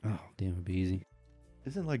Damn, it'd be easy.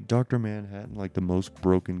 Isn't like Dr. Manhattan like the most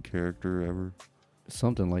broken character ever?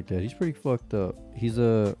 Something like that. He's pretty fucked up. He's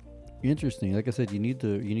interesting. Like I said, you need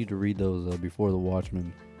to read those before the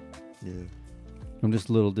Watchmen. Yeah. I'm just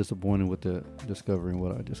a little disappointed with the discovering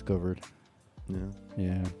what I discovered. Yeah.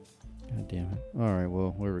 Yeah. God damn it. All right.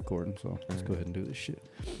 Well, we're recording, so let's go ahead and do this shit.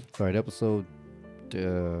 All right. Episode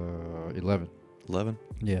 11. 11?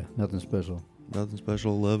 Yeah. Nothing special. Nothing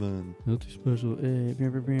special. 11. Nothing special. Hey, you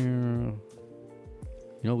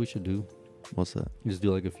know what we should do? What's that? Just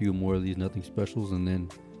do like a few more of these nothing specials and then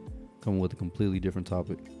come with a completely different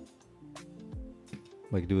topic.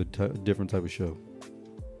 Like do a different type of show.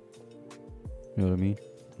 You know what I mean?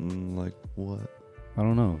 Like what? I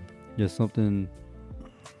don't know. Just something,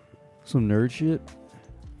 some nerd shit.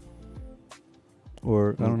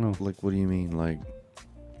 Or I don't know. Like what do you mean? Like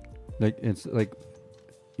It's like,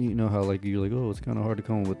 you know how like you're like, oh, it's kind of hard to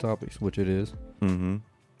come up with topics, which it is. mm-hmm.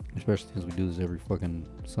 Especially since we do this every fucking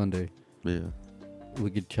Sunday. Yeah.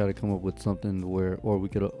 We could try to come up with something where, or we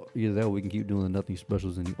could either that or we can keep doing the nothing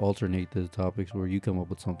specials and alternate the topics where you come up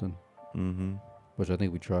with something. Mm-hmm. Which I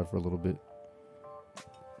think we tried for a little bit.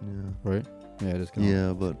 Yeah. Right? Yeah, just kind of.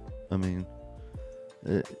 Yeah, but I mean,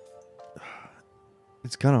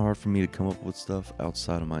 it's kind of hard for me to come up with stuff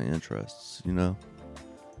outside of my interests, you know?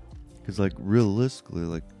 Because, like, realistically,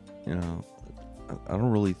 like, you know, I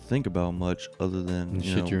don't really think about much other than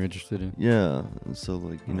shit you're interested in. Yeah. So,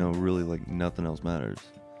 like, you know, really, like, nothing else matters.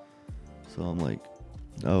 So I'm like,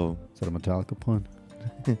 oh. Is that a Metallica pun?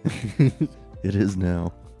 It is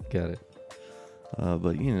now. Got it.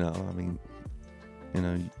 But, you know, I mean, you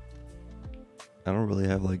know, I don't really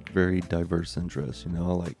have, like, very diverse interests, you know?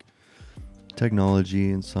 I like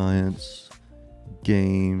technology and science,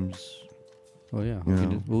 games. Oh, yeah. You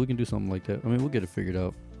know. We can do something like that. I mean, we'll get it figured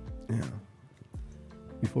out. Yeah.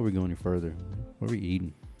 Before we go any further, what are we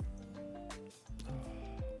eating?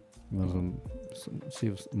 You want see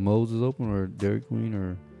if Moe's is open or Dairy Queen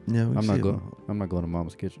or... Yeah, I'm not going to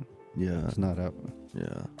Mama's Kitchen. Yeah. It's not happening.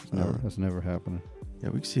 Yeah. That's never happening. Yeah,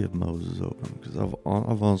 we can see if Moe's is open because I've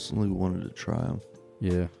honestly wanted to try them.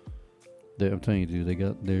 Yeah. I'm telling you, dude, they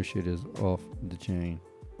got their shit is off the chain.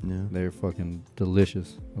 Yeah. They're fucking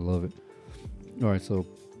delicious. I love it. All right, so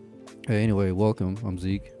hey, anyway, welcome. I'm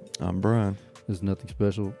Zeke. I'm Brian. There's nothing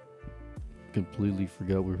special. Completely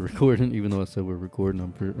forgot we were recording, even though I said we're recording.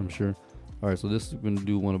 I'm sure. All right, so this is going to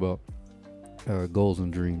do one about goals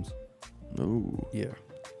and dreams. Oh. Yeah.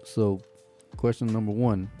 So, question number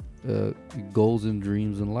 1: goals and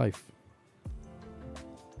dreams in life.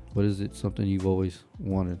 What is it? Something you've always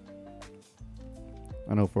wanted?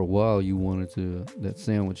 I know for a while you wanted that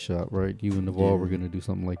sandwich shop, right? You and Naval were going to do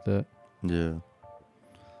something like that. Yeah.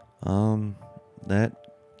 That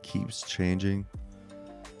keeps changing.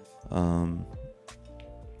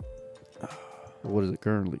 What is it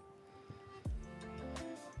currently?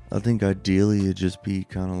 I think ideally it'd just be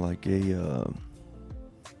kind of like it'd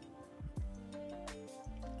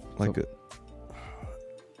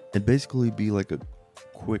basically be like a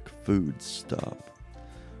quick food stop.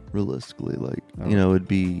 Realistically, like, you know, it'd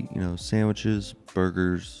be, you know, sandwiches,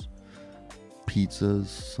 burgers, pizzas,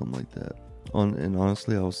 something like that. And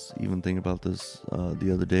honestly, I was even thinking about this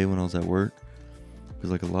the other day when I was at work.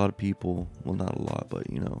 Because, like, a lot of people, well, not a lot, but,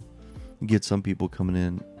 you know, you get some people coming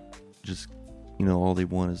in, just, you know, all they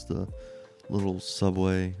want is the little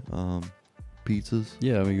Subway pizzas.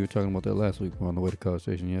 Yeah, I mean, you were talking about that last week on the way to College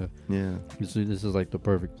Station, yeah. Yeah. This is like the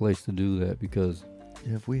perfect place to do that because...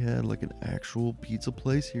 Yeah, if we had, like, an actual pizza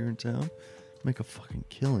place here in town, make a fucking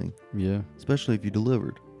killing. Yeah. Especially if you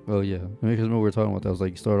delivered. Oh, yeah. I mean, because remember we were talking about that. I was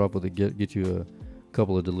like, you start off with get you a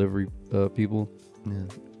couple of delivery people. Yeah.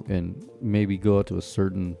 And maybe go out to a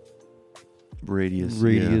certain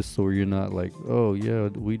radius so you're not like, oh, yeah,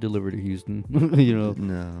 we deliver to Houston. You know?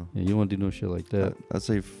 No. Yeah, you don't want to do no shit like that. I'd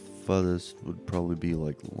say furthest would probably be,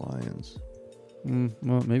 like, Lions.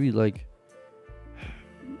 Well, maybe, like...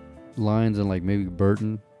 Lions and like maybe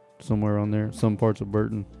Burton somewhere on there, some parts of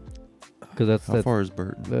Burton, because how far is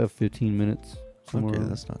Burton? 15 minutes. Okay,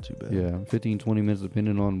 that's not too bad. Yeah, 15-20 minutes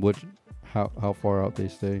depending on how far out they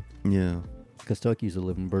stay. Yeah, Kentucky used to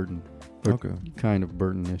live in Burton, okay, kind of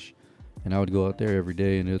Burton-ish, and I would go out there every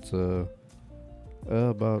day, and it's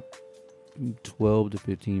about 12 to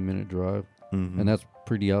 15 minute drive, and that's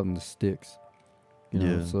pretty out in the sticks. You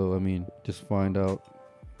know, yeah. So I mean, just find out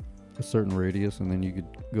a certain radius and then you could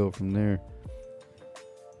go from there.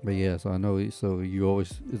 But yeah, so I know, so you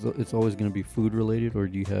always, it's always going to be food related, or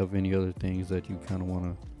do you have any other things that you kind of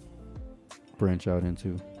want to branch out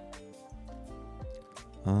into?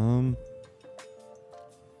 You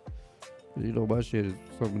know, my shit is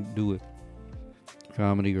something to do with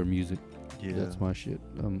comedy or music. Yeah. That's my shit.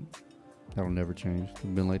 That'll never change.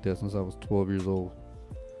 I've been like that since I was 12 years old.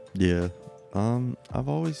 Yeah. I've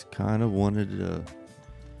always kind of wanted to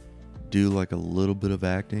do like a little bit of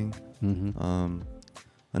acting. Mm-hmm.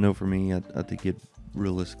 I know for me, I think it'd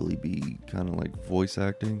realistically be kind of like voice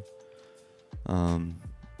acting,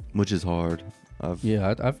 which is hard. I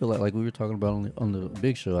feel like we were talking about on the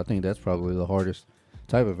Big Show. I think that's probably the hardest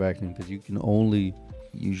type of acting because you can only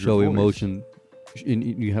show emotion, and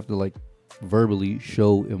you have to like verbally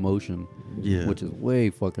show emotion, which is way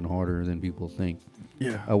fucking harder than people think.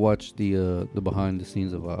 Yeah. I watched the behind the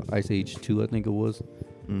scenes of Ice Age 2, I think it was.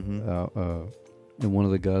 Mm-hmm. And one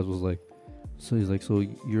of the guys was like, so he's like, so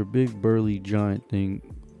you're a big burly giant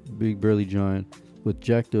with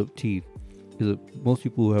jacked up teeth. Because most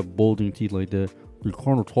people who have bulging teeth like that, they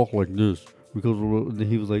kind of talk like this. Because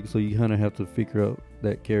he was like, so you kind of have to figure out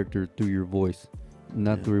that character through your voice,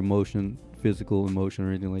 not through emotion, physical emotion or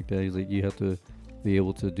anything like that. He's like, you have to be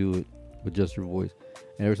able to do it with just your voice.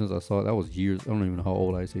 And ever since I saw it, that was years. I don't even know how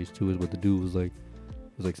old Ice Age 2 is, but the dude was like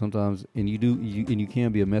sometimes, and you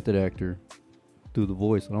can be a method actor through the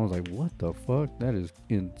voice. And I was like, what the fuck? That is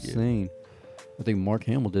insane. I think Mark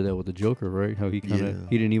Hamill did that with the Joker, right? How he kind of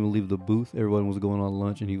he didn't even leave the booth. Everyone was going on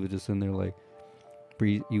lunch, and he was just in there like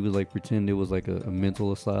he would like pretend it was like a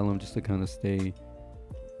mental asylum just to kind of stay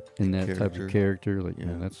in that type of character. Like,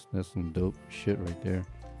 man, that's some dope shit right there.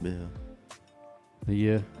 Yeah. But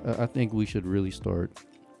yeah, I think we should really start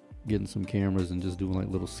getting some cameras and just doing like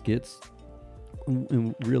little skits.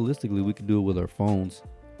 And realistically, we could do it with our phones.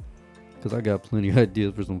 Because I got plenty of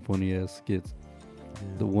ideas for some funny ass skits.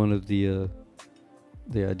 Yeah. One of the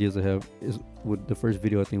ideas I have is with the first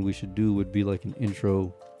video I think we should do would be like an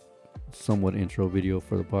somewhat intro video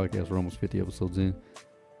for the podcast. We're almost 50 episodes in,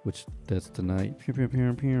 which that's tonight.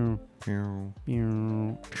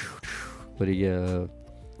 But yeah,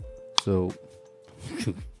 so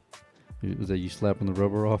was that you slapping the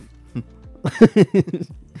rubber off?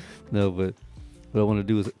 No, but what I want to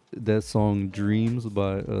do is that song "Dreams"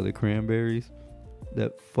 by the Cranberries.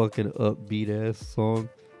 That fucking upbeat ass song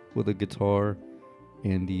with a guitar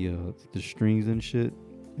and the strings and shit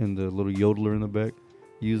and the little yodeler in the back.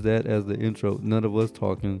 Use that as the intro. None of us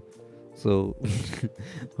talking. So,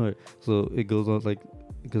 alright, so it goes on like,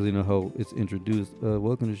 because you know how it's introduced.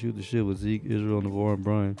 Welcome to Shoot the Shit with Zeke, Israel, Navarre, and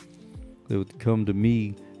Brian. They would come to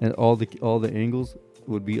me, and all the angles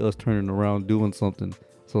would be us turning around doing something.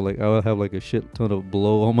 So like I would have like a shit ton of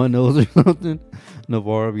blow on my nose or something.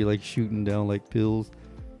 Navarre would be like shooting down like pills.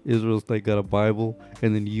 Israel's like got a Bible,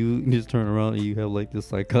 and then you just turn around and you have like this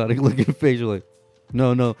psychotic looking face. You're like,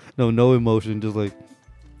 no emotion, just like,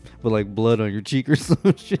 but like blood on your cheek or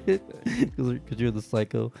some shit, because you're the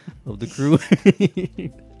psycho of the crew.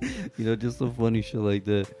 You know, just some funny shit like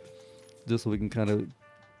that, just so we can kind of,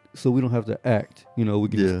 so we don't have to act. You know, we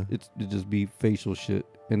can it just be facial shit,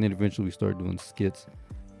 and then eventually we start doing skits,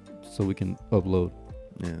 so we can upload.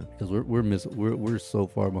 Yeah, because we're so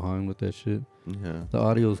far behind with that shit. Yeah, the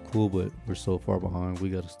audio is cool, but we're so far behind. We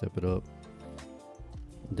got to step it up.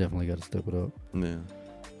 Definitely got to step it up. Yeah.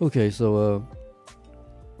 Okay, so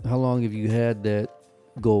how long have you had that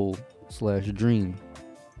goal / dream?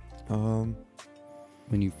 When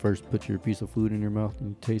you first put your piece of food in your mouth and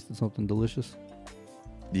you tasted something delicious?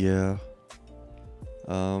 Yeah.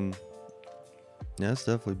 Yeah, it's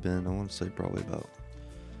definitely been, I want to say probably about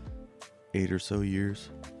 8 or so years.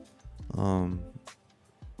 I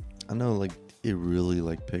know like it really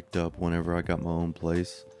like picked up whenever I got my own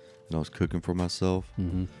place and I was cooking for myself.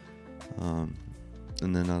 Mm-hmm.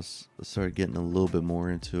 And then I started getting a little bit more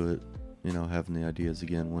into it, you know, having the ideas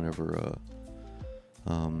again whenever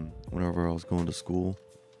I was going to school.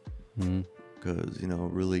 Because, you know,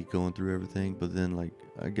 really going through everything. But then, like,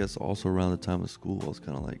 I guess also around the time of school, I was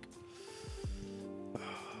kind of like,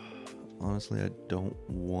 honestly, I don't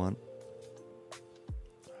want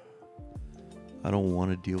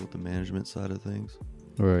to deal with the management side of things.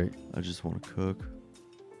 Right. I just want to cook.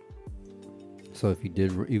 So if you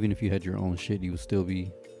did, even if you had your own shit, you would still be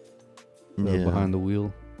behind the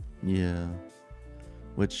wheel? Yeah.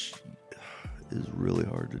 Which is really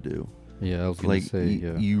hard to do. Yeah, I was going to say,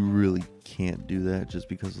 you really can't do that just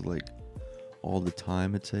because of, like, all the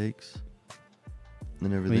time it takes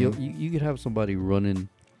and everything. I mean, you could have somebody running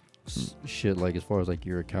shit, like, as far as, like,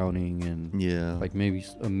 your accounting and, like, maybe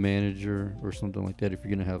a manager or something like that if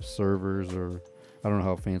you're going to have servers, or I don't know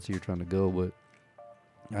how fancy you're trying to go, but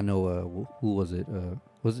I know, who was it?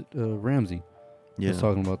 Ramsey? Yeah. Was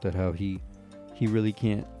talking about that, how he really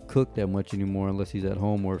can't cook that much anymore unless he's at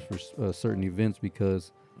home or for certain events,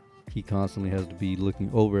 because he constantly has to be looking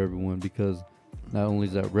over everyone, because not only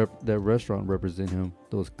does that restaurant represent him,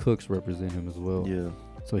 those cooks represent him as well. Yeah.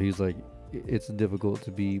 So he's like, it's difficult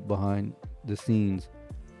to be behind the scenes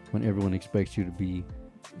when everyone expects you to be,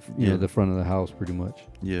 you know, the front of the house pretty much.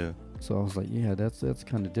 Yeah. So I was like, yeah, that's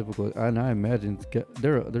kind of difficult. And I imagine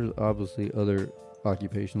there's obviously other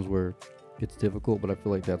occupations where it's difficult, but I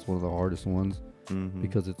feel like that's one of the hardest ones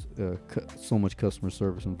because it's so much customer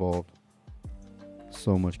service involved.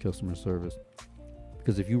 So much customer service.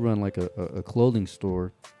 Because if you run like a clothing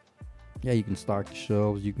store, yeah, you can stock the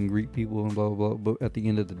shelves, you can greet people and blah, blah, blah. But at the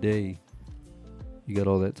end of the day, you got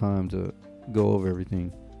all that time to go over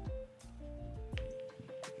everything.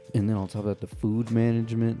 And then on top of that, the food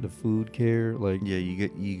management, the food care, like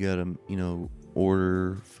you gotta, you know,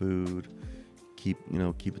 order food, keep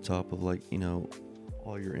it top of, like, you know,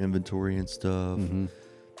 all your inventory and stuff.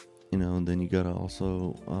 You know, and then you gotta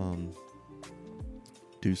also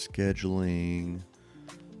do scheduling.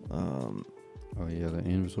 Oh yeah, the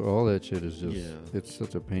inventory, all that shit is just it's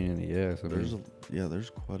such a pain in the ass. There's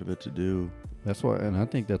quite a bit to do. That's why, and I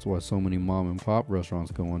think that's why so many mom and pop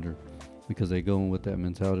restaurants go under, because they go in with that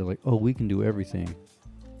mentality like, oh, we can do everything.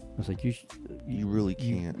 It's like you really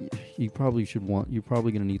can't. You probably should you're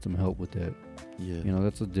probably gonna need some help with that. Yeah. You know,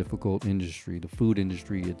 that's a difficult industry. The food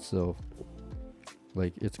industry itself,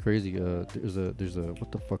 like, it's crazy. There's a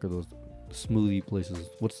what the fuck are those smoothie places?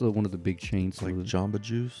 What's one of the big chains? Like Jamba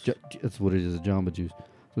Juice? That's what it is, a Jamba Juice.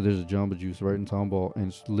 So there's a Jamba Juice right in Tomball, and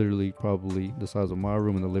it's literally probably the size of my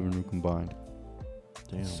room and the living room combined.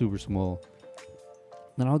 Damn. It's super small.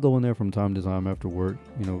 And I'll go in there from time to time after work.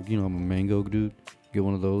 You know, I'm a mango dude. Get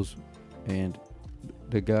one of those, and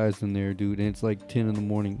the guy's in there, dude. And it's like 10 in the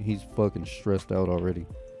morning. He's fucking stressed out already.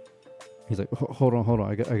 He's like, hold on.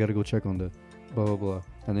 I gotta go check on the blah blah blah.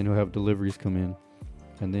 And then he'll have deliveries come in.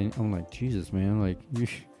 And then I'm like, Jesus, man, like,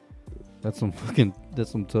 that's some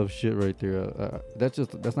tough shit right there. That's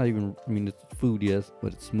not even, I mean, it's food, yes,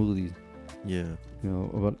 but it's smoothies. Yeah. You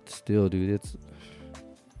know, but still, dude,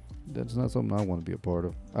 that's not something I want to be a part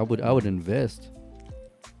of. I would invest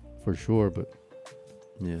for sure, but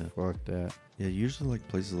yeah, fuck that. Yeah, usually like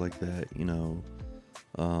places like that, you know,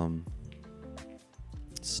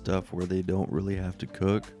 stuff where they don't really have to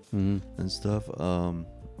cook and stuff.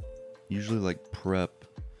 Usually like prep.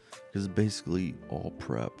 Because it's basically all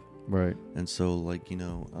prep. Right. And so, like, you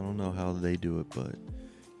know, I don't know how they do it, but,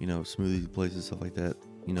 you know, smoothie places, stuff like that,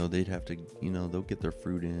 you know, they'd have to, you know, they'll get their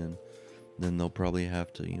fruit in. Then they'll probably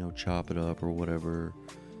have to, you know, chop it up or whatever,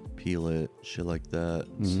 peel it, shit like that.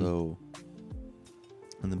 So,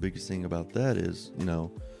 and the biggest thing about that is, you know,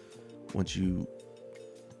 once you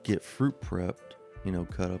get fruit prepped, you know,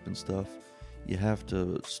 cut up and stuff, you have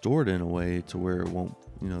to store it in a way to where it won't,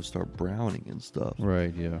 you know, start browning and stuff.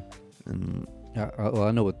 Right, yeah. And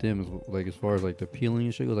I know with them is like, as far as like the peeling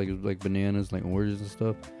and shit goes, like bananas, like oranges and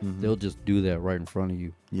stuff, they'll just do that right in front of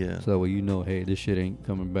you. Yeah. So that way you know, hey, this shit ain't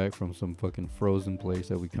coming back from some fucking frozen place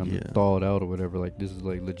that we kind of thawed out or whatever. Like, this is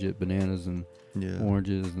like legit bananas and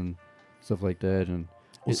oranges and stuff like that. And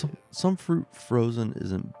well, some fruit frozen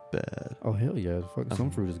isn't bad. Oh hell yeah,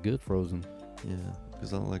 some fruit is good frozen. Yeah,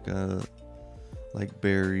 because I like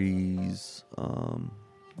berries.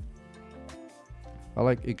 I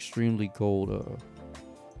like extremely cold,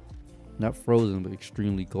 not frozen, but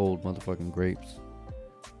extremely cold motherfucking grapes.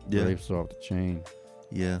 Yeah. Grapes are off the chain.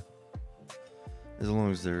 Yeah. As long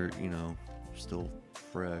as they're, you know, still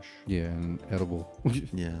fresh. Yeah, and edible.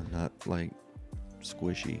 Yeah, not like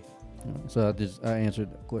squishy. So I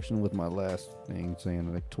answered the question with my last thing,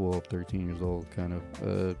 saying like 12, 13 years old, kind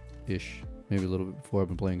of ish. Maybe a little bit before. I've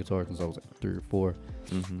been playing guitar since I was like 3 or 4.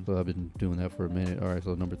 So I've been doing that for a minute. All right,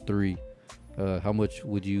 so number 3. How much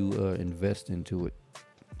would you invest into it?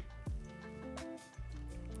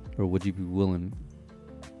 Or would you be willing?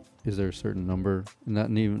 Is there a certain number?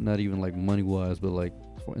 Not even like money wise, but like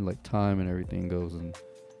time and everything goes, and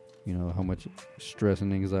you know, how much stress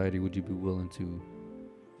and anxiety would you be willing to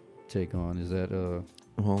take on? Is that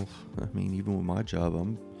Well, I mean, even with my job,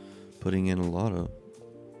 I'm putting in a lot of,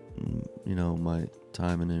 you know, my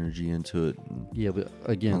time and energy into it. Yeah, but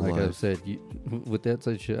again, like I said, with that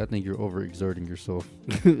such shit, I think you're overexerting yourself,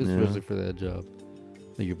 especially for that job.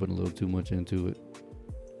 I think you're putting a little too much into it.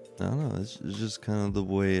 I don't know. It's just kind of the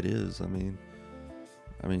way it is. I mean,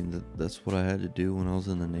 that's what I had to do when I was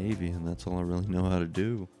in the Navy, and that's all I really know how to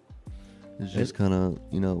do. It's just kind of,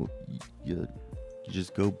 you know, you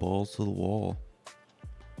just go balls to the wall.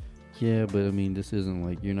 Yeah, but I mean, this isn't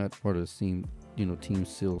like, you're not part of the team, you know, Team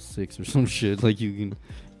SEAL 6 or some shit. Like, you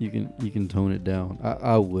can tone it down.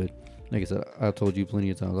 I would. Like I said, I've told you plenty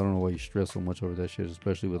of times, I don't know why you stress so much over that shit,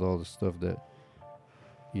 especially with all the stuff that,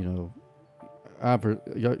 you know,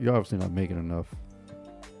 you're obviously not making enough.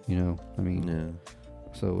 You know, I mean, Yeah.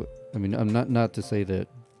 so I mean, I'm not to say that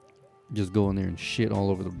just go in there and shit all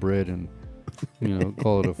over the bread and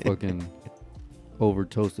call it a fucking over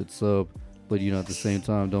toasted sub, but at the same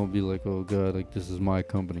time don't be like, oh god, like this is my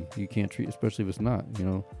company. You can't treat, especially if it's not.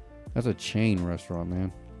 That's a chain restaurant,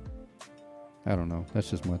 man. I don't know. That's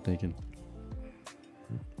just my thinking.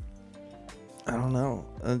 I don't know.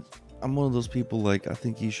 I'm one of those people, like, I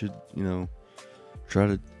think you should, try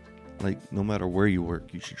to, like, no matter where you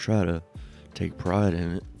work, you should try to take pride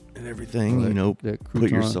in it and everything, that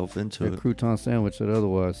put yourself into that it. crouton sandwich said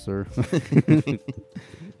otherwise, sir.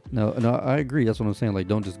 No, I agree. That's what I'm saying. Like,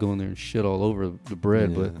 don't just go in there and shit all over the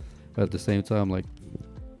bread, Yeah. but at the same time, like,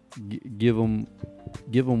 give them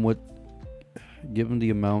the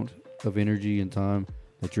amount of energy and time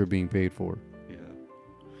that you're being paid for. Yeah.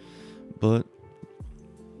 But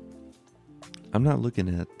I'm not looking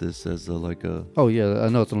at this as Oh yeah, I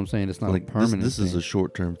know that's what I'm saying. It's not like a permanent. This is thing. a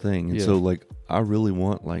short-term thing, and Yeah. so like I really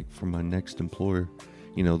want, like, for my next employer,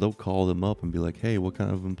 they'll call them up and be like, "Hey, what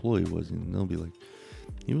kind of employee was he?" And they'll be like,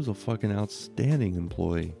 "He was a fucking outstanding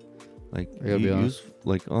employee. Like, I gotta be he honest. was,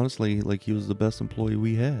 like, honestly, like, he was the best employee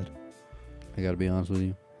we had." I gotta be honest with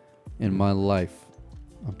you. In my life,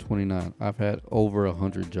 I'm 29. I've had over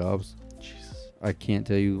 100 jobs. Jesus. I can't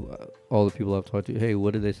tell you all the people I've talked to. Hey,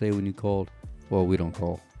 what did they say when you called? Well, we don't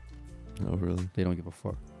call. Oh, really? They don't give a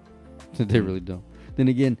fuck. They really don't. Then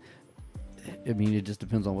again, I mean, it just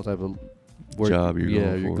depends on what type of work Job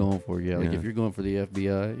you're going for. Yeah, like Yeah. if you're going for the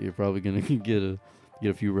FBI, you're probably gonna get a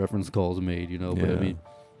few reference calls made. But I Yeah. mean,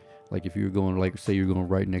 like if you're going, like, say you're going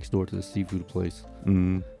right next door to the seafood place,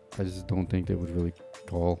 Mm, I just don't think they would really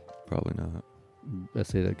call. probably not. I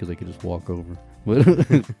say that because they could just walk over. But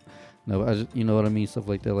no, I just, you know what I mean, stuff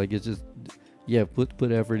like that. Like, it's just, yeah, put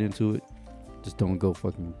effort into it. Just don't go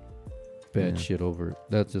fucking bad Yeah. shit over it.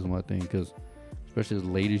 That's just my thing. Because especially as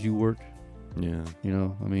late as you work, Yeah.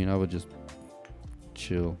 I mean, I would just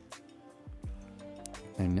chill.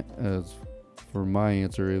 And as for my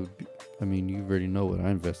answer, it would be, I mean, you already know what I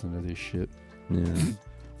invest into this shit. Yeah.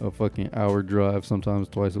 A fucking hour drive, sometimes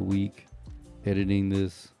twice a week, editing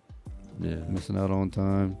this, Yeah. missing out on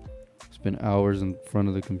time, spend hours in front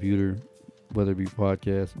of the computer, whether it be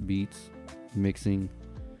podcasts, beats, mixing.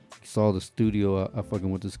 Saw the studio I fucking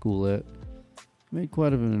went to school at. Made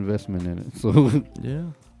quite of an investment in it. So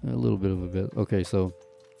Yeah. a little bit of a bit. Okay, so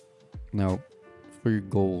now for your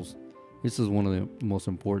goals, this is one of the most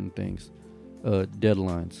important things.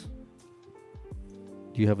 Deadlines.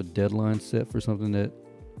 Do you have a deadline set for something that,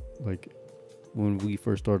 like, when we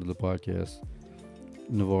first started the podcast,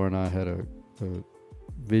 Navarre and I had a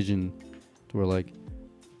vision to where, like,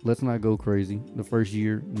 let's not go crazy. The first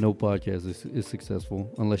year, no podcast is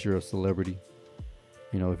successful unless you're a celebrity.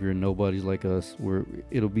 If you're nobodies like us,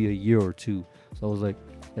 it'll be a year or two. So I was like,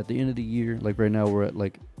 at the end of the year, like right now we're at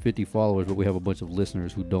like 50 followers, but we have a bunch of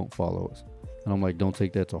listeners who don't follow us. And I'm like, don't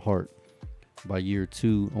take that to heart. By year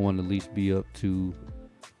 2, I want to at least be up to,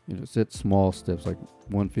 set small steps like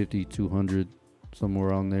 150, 200,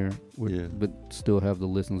 somewhere on there. Yeah. But still have the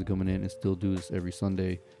listens coming in and still do this every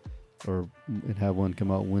Sunday. And have one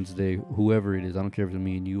come out Wednesday, whoever it is. I don't care if it's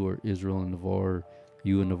me and you or Israel and Navarre,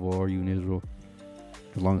 you and Navarre, you and Israel.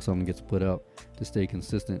 As long as something gets put out to stay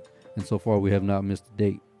consistent. And so far, we have not missed a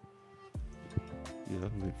date. Yeah.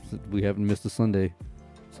 We haven't missed a Sunday.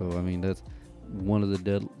 So, I mean, that's one of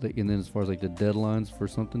the and then as far as like the deadlines for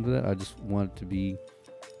something to that, I just want it to be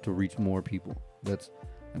to reach more people.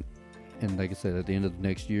 And like I said, at the end of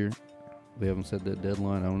next year, we haven't set that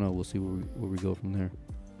deadline. I don't know. We'll see where we go from there.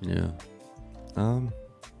 Yeah. I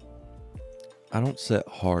don't set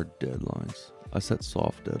hard deadlines. I set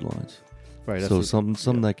soft deadlines. Right. So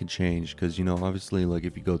something that can change, because obviously, like,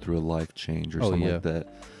 if you go through a life change or something like that,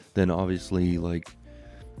 then obviously, like,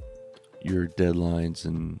 your deadlines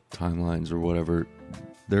and timelines or whatever,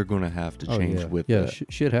 they're gonna have to change with that.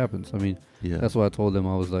 Shit happens. I mean, Yeah. that's why I told them.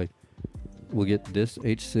 I was like, we'll get this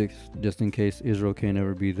H6 just in case Israel can't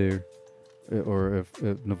ever be there, or if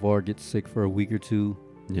Navarre gets sick for a week or two.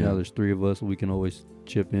 Yeah. Now there's 3 of us, we can always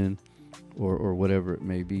chip in, or whatever it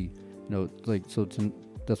may be. Like, so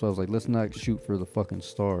that's why I was like, let's not shoot for the fucking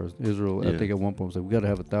stars. Israel, I Yeah. think at one point was like, we got to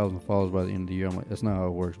have 1,000 followers by the end of the year. I'm like, that's not how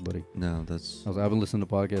it works, buddy. No, that's. I've been listening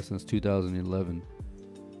to podcasts since 2011.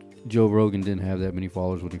 Joe Rogan didn't have that many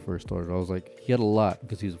followers when he first started. I was like, he had a lot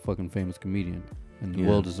because he's a fucking famous comedian and Yeah.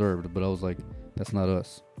 well deserved. But I was like, that's not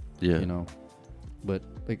us. Yeah. But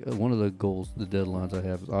like one of the goals, the deadlines I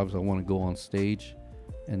have is obviously I want to go on stage,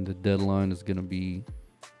 and the deadline is gonna be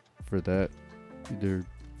for that either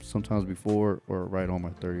sometimes before or right on my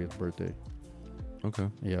 30th birthday. Okay.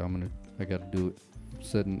 Yeah, I gotta do it.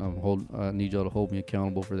 I need y'all to hold me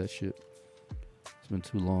accountable for that shit. It's been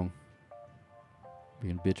too long.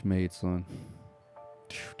 Being bitch made, son.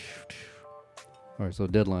 All right, so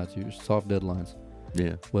deadlines. Your soft deadlines.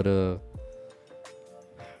 Yeah. But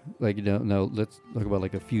like now let's talk about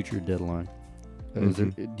like a future deadline. Is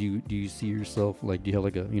there, do you see yourself like, do you have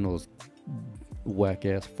like a those whack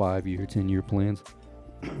ass 5-year, 10-year plans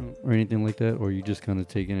or anything like that, or are you just kind of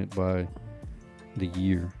taking it by the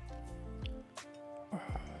year?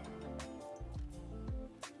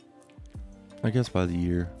 I guess by the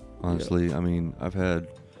year, honestly. Yeah. I mean, I've had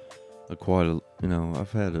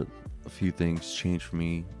I've had a few things change for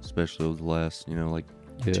me, especially over the last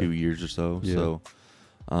 2 years or so. Yeah. So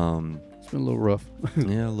it's been a little rough.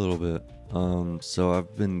 Yeah, a little bit. So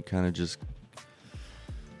I've been kind of just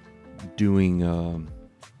doing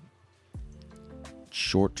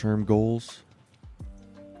short-term goals.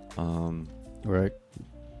 Right.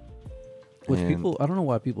 Which I don't know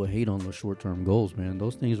why people hate on those short-term goals, man.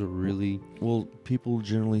 Those things are really... Well, people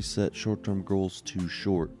generally set short-term goals too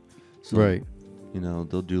short. So, right.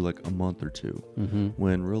 They'll do like a month or two. Mm-hmm.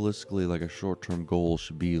 When realistically, like a short-term goal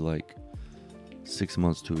should be like 6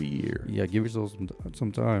 months to a year. Yeah, give yourself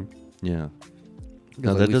some time. Yeah.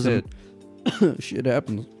 Now, like that doesn't... shit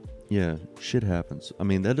happens. Yeah, shit happens. I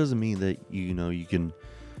mean, that doesn't mean that, you can,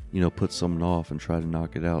 put something off and try to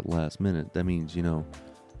knock it out last minute. That means,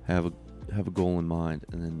 have a goal in mind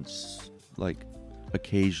and then like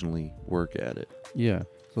occasionally work at it. Yeah.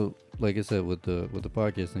 So like I said with the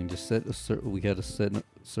podcast thing, just set a certain. We got to set a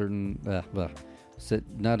certain set,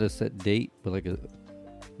 not a set date, but like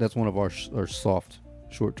that's one of our soft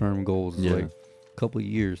short-term goals. Is like a couple of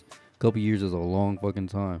years. A couple of years is a long fucking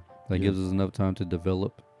time. That gives us enough time to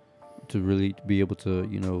develop, to really be able to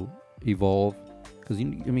evolve. Because I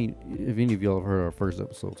mean, if any of y'all have heard our first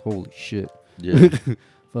episodes, holy shit. Yeah.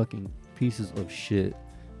 Fucking pieces of shit,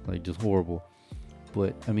 like just horrible.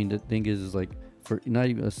 But I mean, the thing is like, for not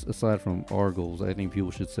even aside from our goals, I think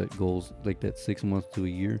people should set goals like that 6 months to a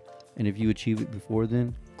year, and if you achieve it before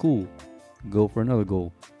then, cool, go for another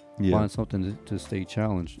goal. Find something to stay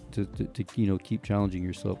challenged, to keep challenging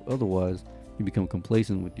yourself. Otherwise you become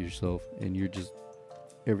complacent with yourself, and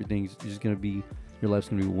everything's just gonna be, your life's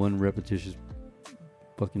gonna be one repetitious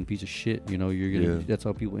fucking piece of shit. That's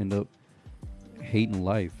how people end up hating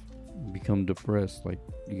life, become depressed. Like,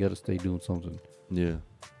 you got to stay doing something. Yeah.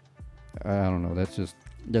 I don't know. That's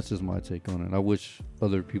just my take on it. I wish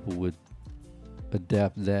other people would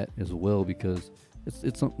adapt that as well, because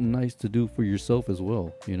it's something nice to do for yourself as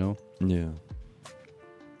well. Yeah.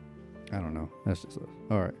 I don't know. That's just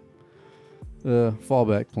all right.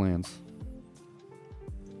 Fallback plans.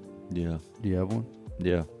 Yeah. Do you have one?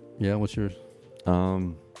 Yeah. Yeah. What's yours?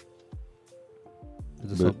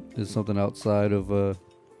 Is it something outside of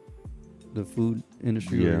the food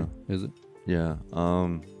industry? Yeah. Is it? Yeah.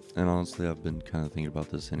 And honestly, I've been kind of thinking about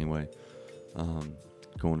this anyway.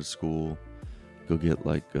 Going to school, go get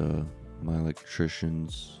like my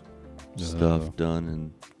electrician's stuff done,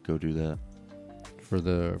 and go do that. For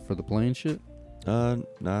the plane shit? No,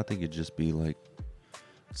 I think it'd just be like.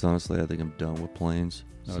 So honestly, I think I'm done with planes.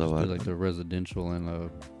 So I like the residential and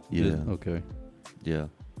yeah. Okay. Yeah.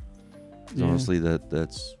 Honestly,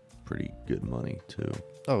 that's pretty good money too.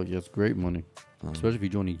 Oh yeah, it's great money, especially if you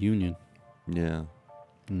join a union. Yeah.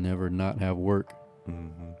 Never not have work.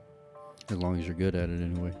 Mm-hmm. As long as you're good at it,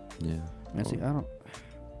 anyway. Yeah. Man, see, I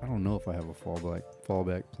don't know if I have a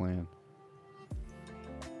fallback plan,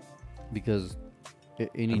 because I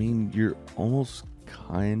mean, you're almost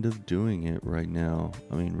kind of doing it right now.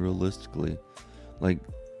 I mean, realistically, like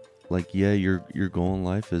yeah, your goal in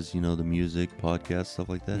life is the music, podcast, stuff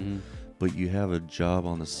like that. Mm-hmm. But you have a job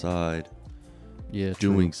on the side. Yeah,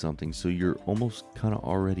 doing true. something, so you're almost kind of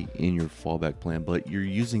already in your fallback plan, but you're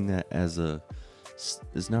using that as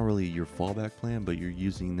it's not really your fallback plan, but you're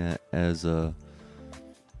using that as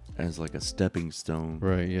like a stepping stone,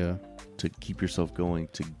 right? Yeah, to keep yourself going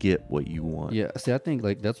to get what you want. Yeah, see, I think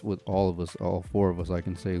like that's what all four of us, I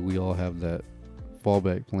can say we all have that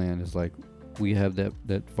fallback plan. Is like we have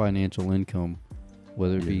that financial income,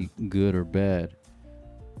 whether it be good or bad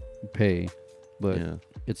pay, but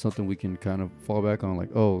it's something we can kind of fall back on.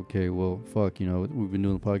 Like, oh, okay, well, fuck, we've been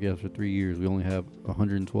doing the podcast for 3 years. We only have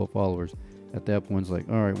 112 followers. At that point, it's like,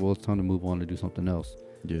 all right, well, it's time to move on to do something else.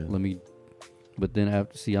 Yeah. But then I have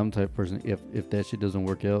to see, I'm the type of person, if that shit doesn't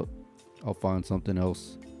work out, I'll find something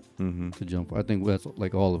else to jump. I think that's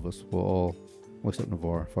like all of us. We'll all, except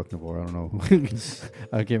Navarre. Fuck Navarre, I don't know.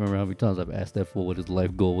 I can't remember how many times I've asked that fool what his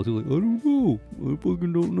life goal was. He's like, I don't know. I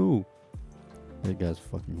fucking don't know. That guy's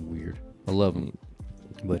fucking weird. I love him,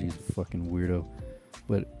 but he's a fucking weirdo.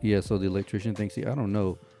 But yeah, so the electrician thinks, see, I don't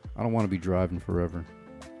know. I don't want to be driving forever.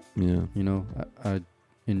 Yeah. You know, I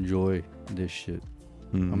enjoy this shit.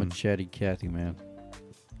 I'm a chatty Cathy, man.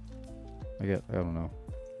 I don't know.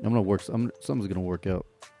 I'm gonna work. Something's gonna work out.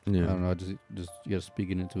 Yeah. I don't know. I just you gotta speak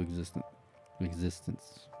it into existence.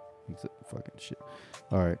 Fucking shit.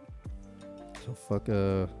 All right. So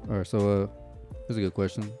all right. So here's a good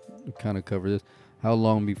question. We kind of cover this. How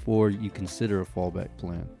long before you consider a fallback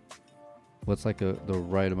plan? What's like the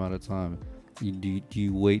right amount of time? Do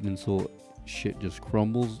you wait until shit just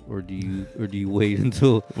crumbles, or do you wait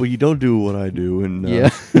until? Well, you don't do what I do, and yeah.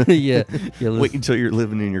 Wait until you're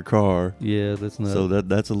living in your car. Yeah, that's not. So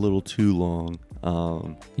that's a little too long.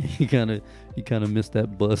 You kind of missed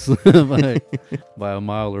that bus by a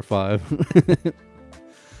mile or 5.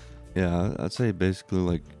 Yeah, I'd say basically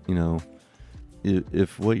like, you know,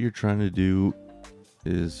 if what you're trying to do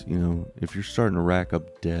is, you know, if you're starting to rack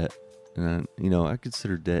up debt, and you know, I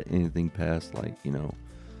consider debt anything past like, you know,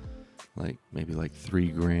 like maybe like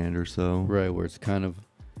 $3,000 or so. Right, where it's kind of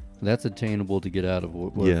that's attainable to get out of.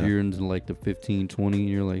 Where if you're in like the 15, 20, and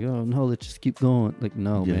you're like, oh no, let's just keep going. Like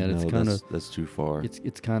no, man, it's kind of that's too far.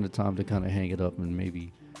 It's kind of time to kind of hang it up and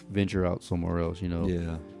maybe venture out somewhere else. You know.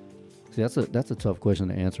 Yeah. See, that's a tough question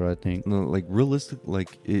to answer. I think. No, like realistic,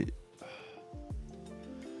 like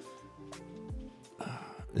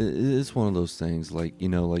it's one of those things. Like, you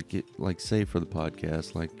know, like say for the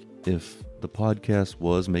podcast, like if the podcast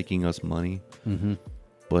was making us money,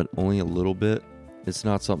 but only a little bit, it's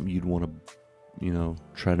not something you'd want to, you know,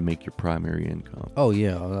 try to make your primary income. Oh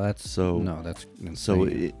yeah, that's insane. So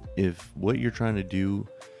if what you're trying to do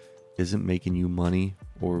isn't making you money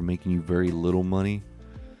or making you very little money,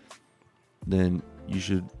 then you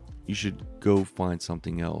should go find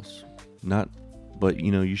something else. But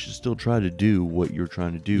you know, you should still try to do what you're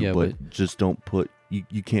trying to do, but just don't put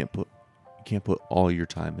you can't put all your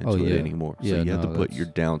time into it anymore. So you have to put your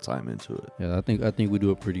downtime into it. Yeah, I think we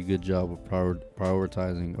do a pretty good job of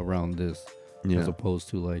prioritizing around this, as opposed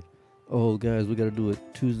to like, oh guys, we got to do it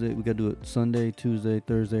Tuesday, we got to do it Sunday, Tuesday,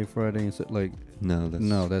 Thursday, Friday, and so, like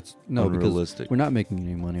that's unrealistic. Because we're not making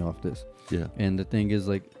any money off this. Yeah. And the thing is,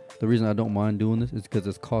 like, the reason I don't mind doing this is because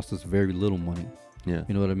it's cost us very little money. Yeah.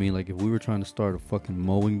 You know what I mean? Like if we were trying to start a fucking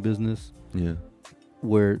mowing business,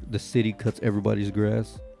 where the city cuts everybody's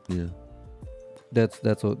grass, that's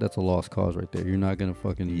a lost cause right there. You're not gonna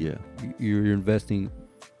fucking You're investing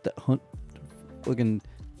that fucking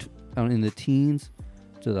in the teens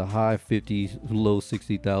to the high 50s, low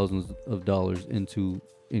 60,000s of dollars into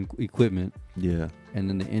equipment. Yeah. And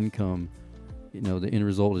then the income, you know, the end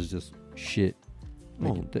result is just shit.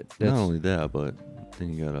 Like, well, not only that, but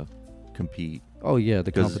then you gotta compete. Oh yeah,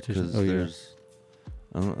 the competition. Oh yeah.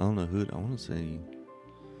 I don't know who. I want to say,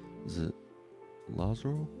 is it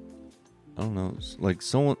Lazaro? I don't know. It's like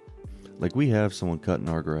someone, like we have someone cutting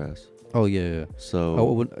our grass. Oh yeah.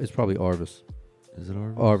 So it's probably Arvis. Is it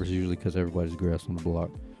Arvis? Arvis usually cuts everybody's grass on the block.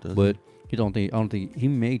 But I don't think he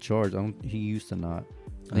may charge. He used to not.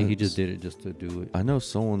 I think he just did it just to do it. I know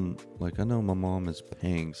someone, like I know my mom is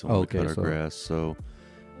paying someone to cut our grass. So,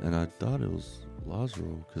 and I thought it was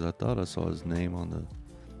Lazaro because I thought I saw his name on the,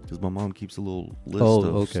 because my mom keeps a little list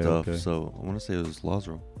of stuff. Okay. So I want to say it was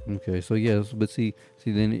Lazaro. Okay, so yes, but see,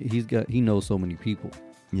 then he knows so many people.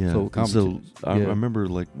 Yeah. So I remember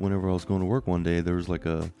like whenever I was going to work one day, there was like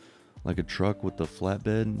a truck with the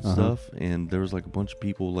flatbed and stuff, and there was like a bunch of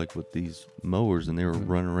people like with these mowers, and they were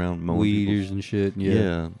running around mowing weeders and shit.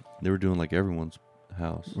 Yeah, they were doing like everyone's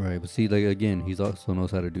house. Right, but see, like again, he also knows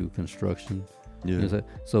how to do construction. Yeah.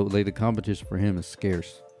 So like the competition for him is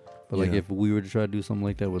scarce. But like if we were to try to do something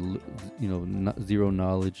like that with, you know, zero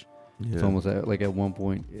knowledge, it's almost like at one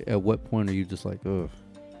point. At what point are you just like, ugh,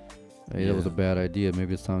 hey, that was a bad idea.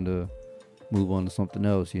 Maybe it's time to move on to something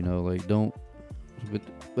else. You know, like don't. But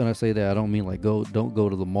when I say that, I don't mean like don't go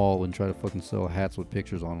to the mall and try to fucking sell hats with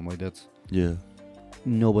pictures on them. Like that's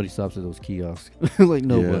nobody stops at those kiosks. Like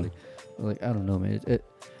nobody. Like I don't know, man.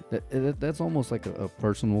 That's almost like a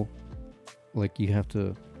personal. Like you have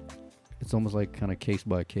to. It's almost like kind of case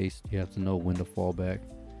by case. You have to know when to fall back.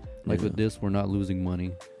 Like with this, we're not losing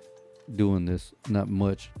money doing this. Not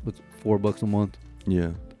much. But $4 a month.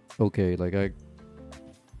 Yeah. Okay. Like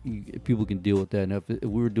people can deal with that. And if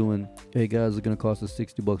we were doing, hey guys, it's gonna cost us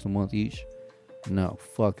 $60 a month each. No,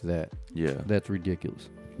 fuck that. Yeah. That's ridiculous.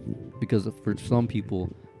 Because for some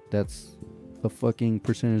people, that's a fucking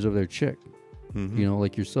percentage of their check. Mm-hmm. You know,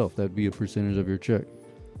 like yourself, that'd be a percentage of your check.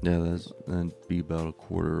 Yeah, that'd be about a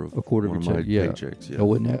quarter of your check. Paychecks. Yeah.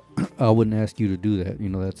 I wouldn't ask you to do that. You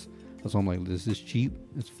know, that's why I'm like, this is cheap.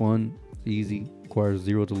 It's fun. It's easy. Requires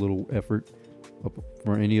zero to little effort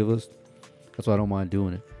for any of us. That's why I don't mind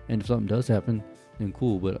doing it. And if something does happen, then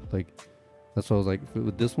cool. But like, that's why I was like,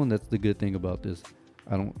 with this one, that's the good thing about this.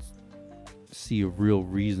 I don't see a real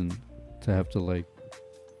reason to have to like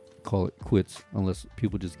call it quits unless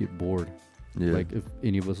people just get bored. Yeah. Like if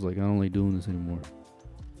any of us are like, I don't like doing this anymore.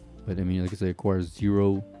 But I mean, like I said, it requires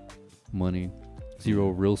zero money, zero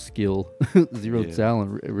real skill, zero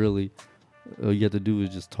talent. Really, all you have to do is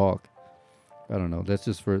just talk. I don't know. That's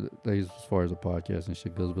just for like, as far as the podcast and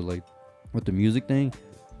shit goes. But like with the music thing,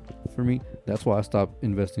 for me, that's why I stopped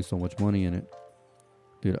investing so much money in it,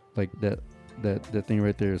 dude. Like that thing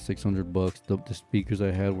right there is $600. The speakers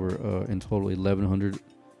I had were in total $1,100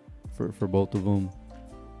 for both of them.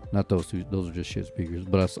 Not those two; those are just shit speakers.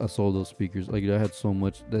 But I sold those speakers. Like I had so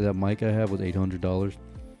much. That mic I had was $800.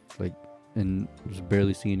 Like, and was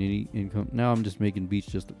barely seeing any income. Now I'm just making beats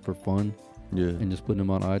just for fun. Yeah. And just putting them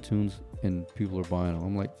on iTunes, and people are buying them.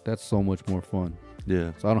 I'm like, that's so much more fun.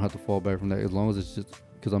 Yeah. So I don't have to fall back from that as long as it's just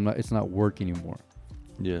because it's not work anymore.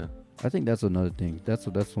 Yeah. I think that's another thing. That's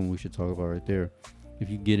one we should talk about right there. If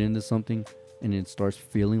you get into something and it starts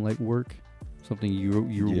feeling like work, something you're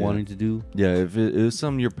wanting to do. Yeah, if it is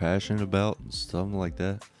something you're passionate about, something like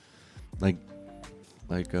that. Like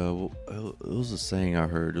it was a saying I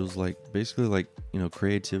heard. It was like basically like,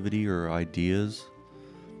 creativity or ideas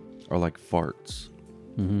are like farts.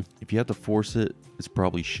 Mm-hmm. If you have to force it, it's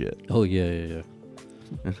probably shit. Oh yeah.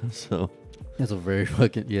 So that's a very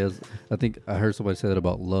fucking yes. I think I heard somebody say that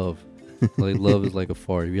about love. Like love is like a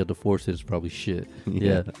fart. If you have to force it, it's probably shit.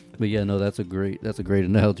 Yeah. But yeah, no, that's a great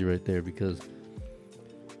analogy right there, because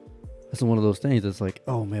that's one of those things that's like,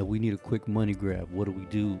 oh man, we need a quick money grab. What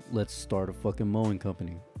do? Let's start a fucking mowing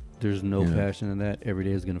company. There's no passion in that. Every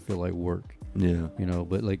day is gonna feel like work. Yeah.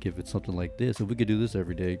 But like if it's something like this, if we could do this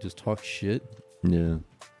every day, just talk shit. Yeah.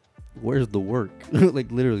 Where's the work?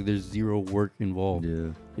 Like literally, there's zero work involved.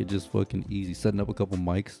 Yeah. It's just fucking easy. Setting up a couple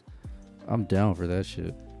mics, I'm down for that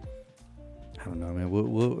shit. I don't know,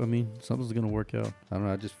 man. I mean, something's gonna work out. I don't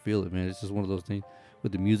know. I just feel it, man. It's just one of those things.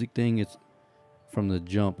 With the music thing, it's from the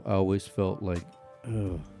jump. I always felt like,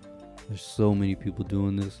 there's so many people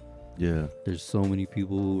doing this. Yeah. There's so many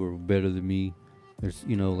people who are better than me. There's,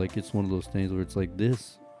 like it's one of those things where it's like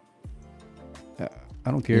this.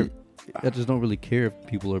 I don't care. I just don't really care if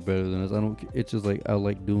people are better than us. It's just like I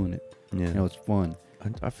like doing it. Yeah. It's fun.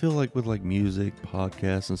 I feel like with like music,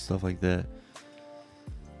 podcasts, and stuff like that,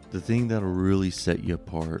 the thing that'll really set you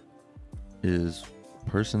apart is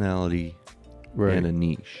personality and a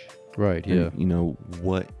niche. Right, yeah. And,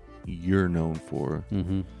 what you're known for.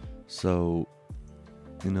 Mm-hmm. So,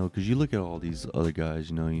 because you look at all these other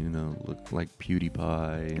guys, look like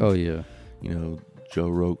PewDiePie. And, oh, yeah. Joe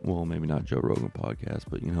Rogan. Well, maybe not Joe Rogan podcast,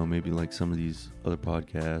 but, maybe like some of these other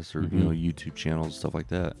podcasts or, YouTube channels, stuff like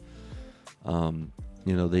that.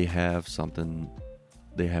 They have something,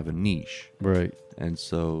 they have a niche. Right. And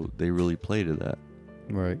so they really play to that.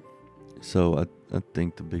 Right. So I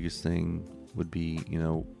think the biggest thing would be,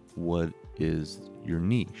 what is your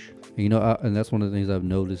niche? And that's one of the things I've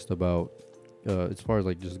noticed about, as far as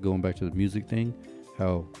like just going back to the music thing,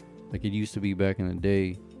 how like it used to be back in the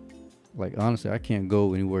day. Like honestly, I can't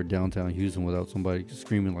go anywhere downtown Houston without somebody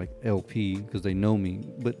screaming like LP because they know me.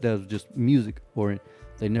 But that was just music, or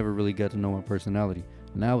they never really got to know my personality.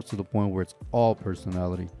 Now it's to the point where it's all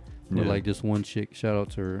personality. But like this one chick, shout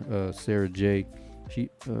out to her, Sarah J. She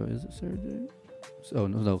is it Sarah J? Oh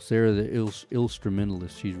no, Sarah the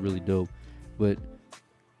instrumentalist. She's really dope, but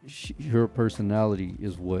her personality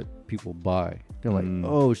is what people buy. They're like,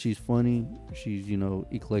 oh, she's funny, she's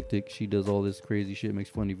eclectic, she does all this crazy shit, makes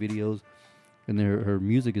funny videos, and then her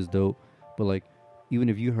music is dope. But like, even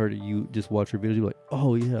if you heard it, you just watch her videos, you're like,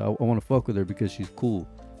 oh yeah, I want to fuck with her because she's cool.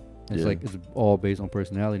 It's like it's all based on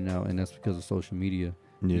personality now, and that's because of social media.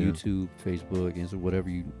 YouTube, Facebook,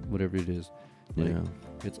 Instagram, whatever it is. Like,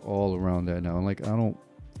 it's all around that now. And like, I don't.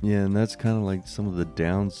 Yeah, and that's kind of like some of the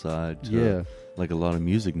downside to like a lot of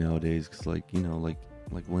music nowadays. Because like,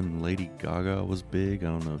 like when Lady Gaga was big, I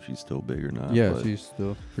don't know if she's still big or not. Yeah, she's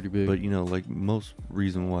still pretty big. But like most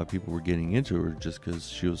reason why people were getting into her just because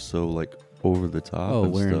she was so like over the top. Oh,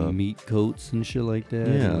 and wearing stuff. meat coats and shit like that.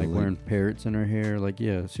 Yeah, and like wearing parrots in her hair. Like,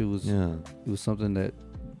 she was. Yeah, it was something that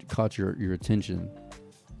caught your attention.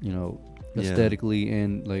 Aesthetically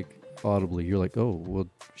and like audibly. You're like, oh, well,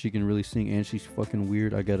 she can really sing and she's fucking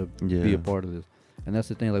weird. I gotta be a part of this. And that's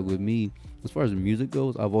the thing. Like with me, as far as the music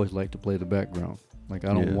goes, I've always liked to play the background. Like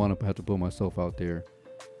I don't want to have to put myself out there.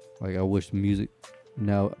 Like I wish music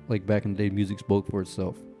now, like back in the day, music spoke for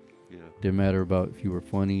itself. Didn't matter about if you were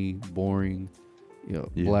funny, boring,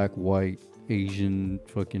 black, white, Asian,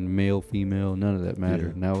 fucking male, female, none of that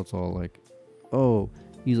mattered. Now it's all like, oh,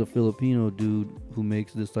 he's a Filipino dude who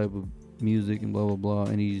makes this type of music and blah blah blah,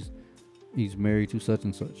 and he's married to such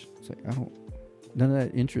and such. It's like none of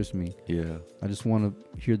that interests me. Yeah. I just want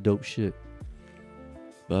to hear dope shit.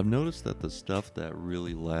 But I've noticed that the stuff that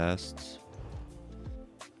really lasts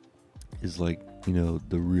is like, you know,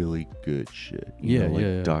 the really good shit. You know,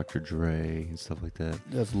 like Dr. Dre and stuff like that.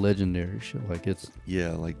 That's legendary shit. Like it's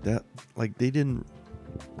like that. Like they didn't.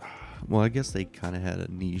 Well, I guess they kind of had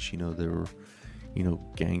a niche. You know, they were, you know,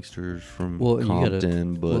 gangsters from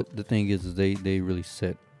Compton. But the thing is they really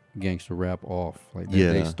set gangster rap off. Like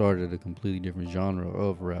they started a completely different genre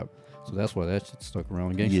of rap. So that's why that shit stuck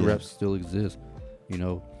around. Gangster rap still exists. You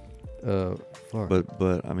know. Fuck.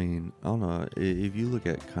 But I mean, I don't know. If you look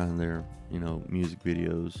at kind of their, you know, music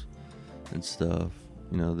videos and stuff,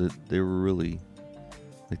 you know, that they were really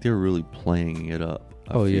playing it up.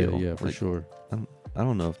 I feel. Yeah, for like, sure. I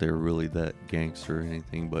don't know if they were really that gangster or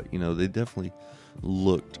anything, but you know, they definitely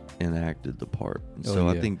looked and acted the part. So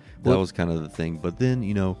I think that was kind of the thing. But then,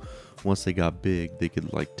 you know, once they got big, they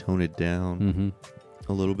could like tone it down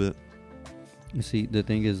a little bit. You see, the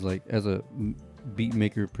thing is, like, as a beat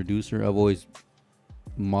maker producer, I've always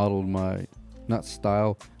modeled my not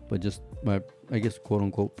style but just my, I guess, quote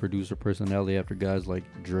unquote producer personality after guys like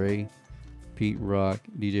Dre, Pete Rock,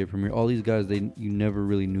 DJ Premier. All these guys, you never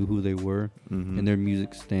really knew who they were, and their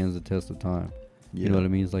music stands the test of time. You know what I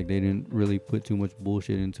mean? It's like they didn't really put too much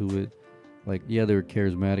bullshit into it. Like, yeah, they were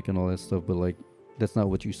charismatic and all that stuff, but like that's not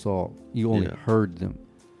what you saw. You only heard them.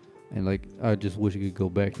 And like, I just wish I could go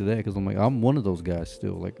back to that, because I'm like, I'm one of those guys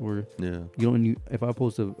still. Like, if I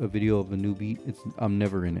post a video of a new beat, I'm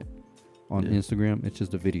never in it on Instagram. It's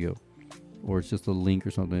just a video, or it's just a link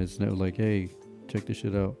or something. It's never like, hey, check this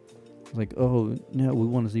shit out. It's like, oh, no, we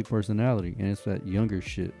want to see personality, and it's that younger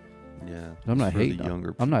shit. Yeah, I'm not hating.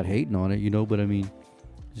 I'm not hating on it, you know. But I mean,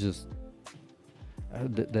 it's just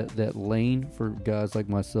that lane for guys like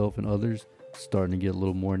myself and others starting to get a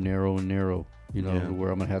little more narrow and narrow. You know,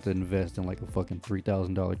 where I'm gonna have to invest in like a fucking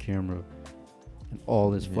 $3,000 camera and all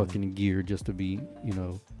this fucking gear just to be, you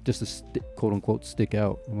know, just to quote unquote stick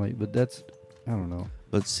out. I'm like, but that's, I don't know.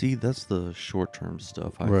 But see, that's the short term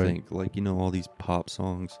stuff. I think, like, you know, all these pop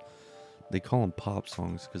songs, they call them pop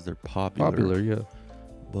songs because they're popular. Popular, yeah.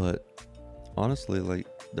 But honestly, like,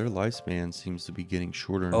 their lifespan seems to be getting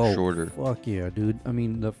shorter and shorter. Fuck yeah, dude. I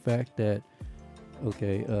mean, the fact that,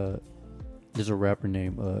 there's a rapper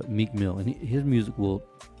named Meek Mill, and his music will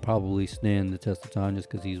probably stand the test of time just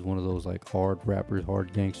because he's one of those like hard rappers,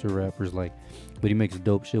 hard gangster rappers, like, but he makes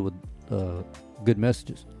dope shit with good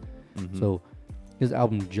messages. So his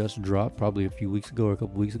album just dropped probably a few weeks ago or a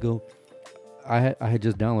couple weeks ago. I had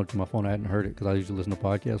just downloaded it to my phone. I hadn't heard it because I usually listen to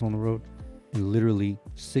podcasts on the road, and literally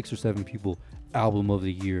 6 or 7 people, album of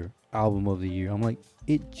the year. I'm like,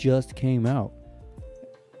 it just came out.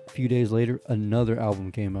 A few days later, another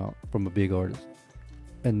album came out from a big artist,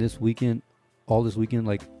 and all this weekend,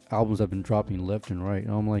 like, albums have been dropping left and right,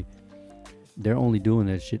 and I'm like, they're only doing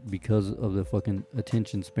that shit because of the fucking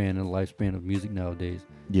attention span and lifespan of music nowadays.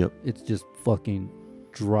 Yep. It's just fucking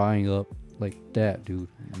drying up like that, dude.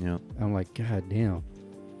 Yep. I'm like, god damn.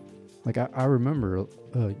 Like, I remember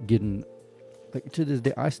getting, like, to this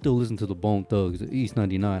day, I still listen to the Bone Thugs, the East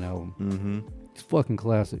 99 album. It's fucking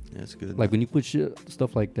classic. Yeah, it's good. Like, when you put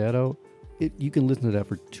stuff like that out, you can listen to that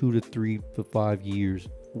for 2 to 3 to 5 years.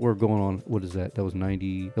 We're going on, what is that? That was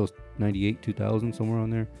 98, 2000, somewhere on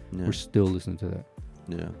there. Yeah. We're still listening to that.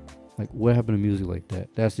 Yeah. Like, what happened to music like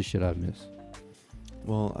that? That's the shit I miss.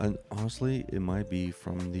 Well, honestly, it might be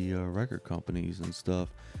from the record companies and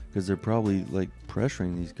stuff, because they're probably like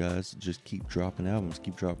pressuring these guys to just keep dropping albums.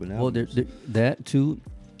 Well, that too,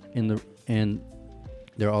 and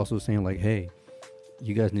they're also saying like, hey,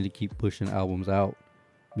 you guys need to keep pushing albums out,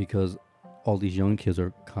 because all these young kids are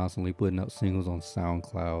constantly putting out singles on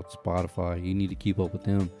SoundCloud, Spotify. You need to keep up with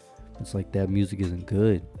them. It's like, that music isn't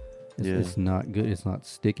good. It's not good. It's not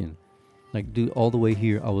sticking. Like, dude, all the way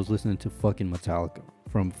here, I was listening to fucking Metallica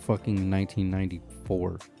from fucking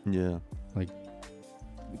 1994. Yeah. Like,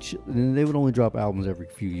 they would only drop albums every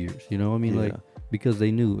few years. You know what I mean? Like, because they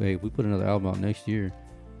knew, hey, if we put another album out next year,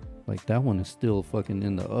 like, that one is still fucking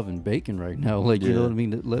in the oven baking right now. Like, you know what I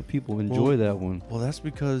mean? Let people enjoy that one. Well, that's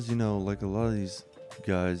because, you know, like, a lot of these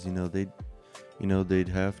guys, you know, they'd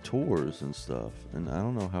have tours and stuff. And I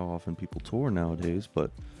don't know how often people tour nowadays,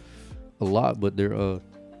 but a lot. But they're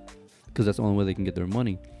because that's the only way they can get their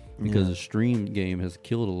money, because the stream game has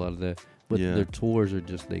killed a lot of that. But their tours are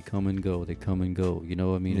just, they come and go. You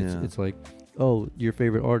know what I mean? It's like, oh, your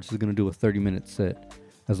favorite artist is going to do a 30-minute set.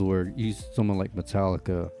 As where someone like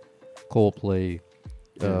Metallica, Coldplay,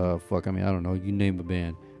 I don't know, you name a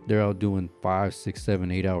band. they're out doing 5, 6,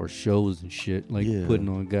 7, 8 hour shows and shit, like Yeah. putting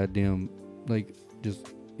on goddamn like just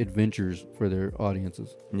adventures for their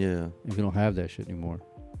audiences. Yeah. And we don't have that shit anymore.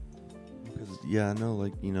 Because, yeah, I know,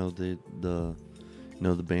 like, you know, the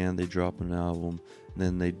the band, they drop an album, and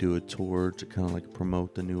then they do a tour to kind of like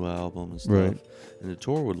promote the new album and stuff. Right. And the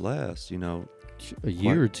tour would last, you know, A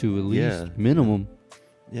year or two at least, yeah, minimum.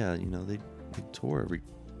 yeah, you know, they tour every,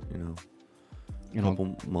 you know, You know,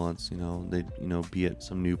 couple months, you know, they'd, you know, be at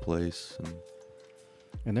some new place.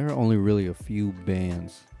 and there are only really a few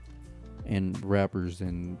bands and rappers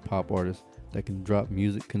and pop artists that can drop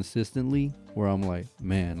music consistently where I'm like,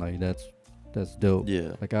 man, like that's dope.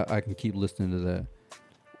 Yeah. Like I can keep listening to that,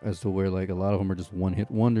 as to where like a lot of them are just one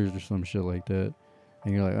hit wonders or some shit like that.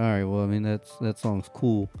 And you're like, all right, well, I mean, that song's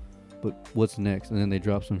cool, but what's next? And then they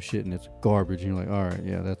drop some shit and it's garbage. And you're like, all right,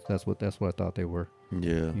 yeah, that's what I thought they were.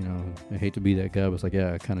 Yeah. You know, I hate to be that guy, but it's like,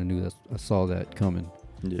 yeah, I kind of knew that. I saw that coming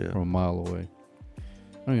Yeah. from a mile away.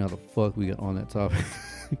 I don't even know how the fuck we got on that topic.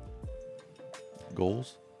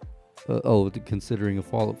 Goals? Considering a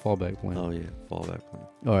fallback plan. Oh, yeah. Fallback plan.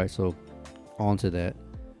 All right, so on to that.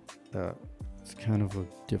 It's kind of a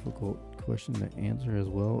difficult question to answer as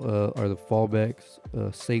well. Are the fallbacks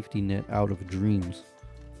a safety net out of dreams?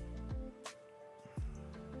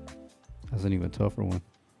 That's an even tougher one.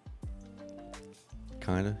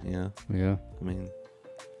 Kind of, yeah. Yeah. I mean,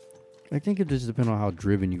 I think it just depends on how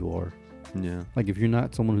driven you are. yeah. Like, if you're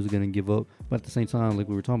not someone who's going to give up, but at the same time, like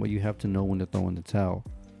we were talking about, you have to know when to throw in the towel.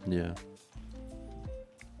 Yeah.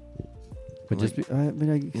 But Like- just,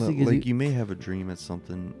 Like, you may have a dream at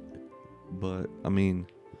something, but, I mean,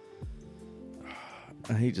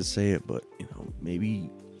 I hate to say it, but, you know, maybe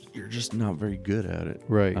you're just not very good at it.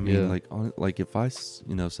 right. I mean, yeah. like if I,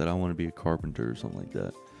 you know, said I want to be a carpenter or something like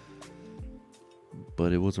that,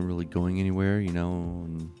 but it wasn't really going anywhere, you know,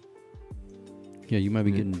 and Yeah, you might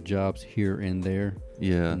be Yeah. getting jobs here and there,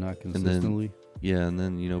 yeah, but not then- consistently. yeah, and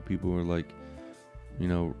then, you know, people were like, you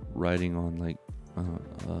know, writing on like, I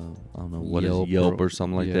don't know, what is Yelp or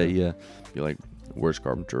something like that. Yeah, be like, worst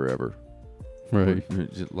carpenter ever. Right. Or,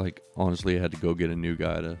 just, like, honestly, I had to go get a new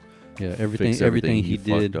guy to. Yeah, fix everything he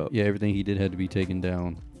fucked did. up. Yeah, everything he did had to be taken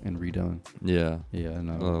down and redone. Yeah. Yeah, I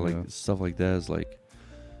know. Like yeah. stuff like that is like,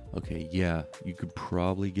 okay, yeah, you could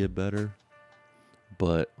probably get better,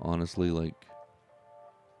 but honestly, like,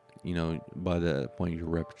 you know, by that point, your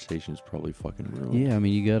reputation is probably fucking ruined. Yeah, I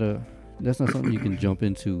mean, you gotta. That's not something you can jump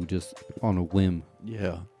into just on a whim.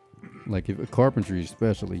 Yeah. Like, if carpentry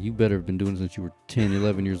especially, you better have been doing it since you were 10,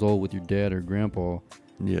 11 years old with your dad or grandpa,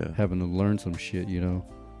 Yeah. having to learn some shit, you know.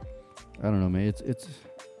 I don't know, man. It's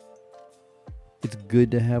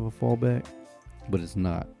good to have a fallback, but it's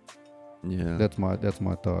not. Yeah. That's my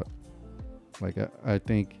thought. Like, I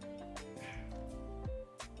think,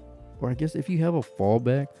 or I guess if you have a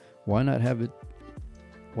fallback, why not have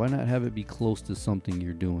it be close to something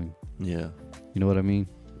you're doing? Yeah. You know what I mean?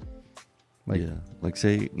 Like, yeah. Like,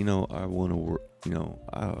 say, you know, I want to work, you know,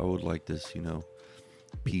 I would like this, you know,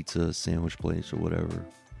 pizza sandwich place or whatever.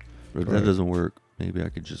 But if Right. that doesn't work, maybe I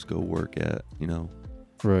could just go work at, you know,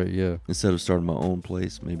 right, yeah. instead of starting my own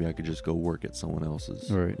place, maybe I could just go work at someone else's.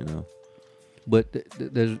 Right. You know? But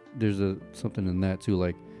there's something in that too.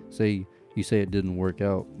 Like, say you say it didn't work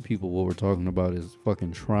out. People, what we're talking about is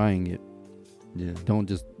fucking trying it. Yeah. Don't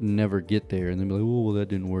just never get there and then be like, oh, well, that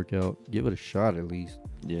didn't work out. Give it a shot at least.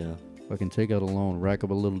 Yeah. Fucking take out a loan, rack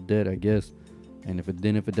up a little debt, I guess. And if it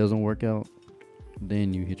doesn't work out,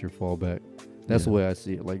 then you hit your fallback. That's the Yeah. way I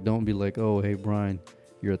see it. Like, don't be like, oh, hey, Brian,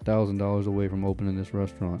 you're $1,000 away from opening this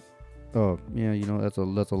restaurant. Oh, yeah, you know, that's a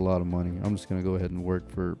lot of money. I'm just gonna go ahead and work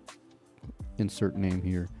for insert name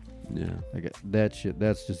here. Yeah. Like, that shit,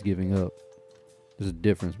 that's just giving up. There's a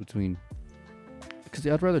difference between, because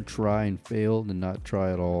I'd rather try and fail than not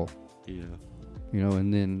try at all. Yeah. You know,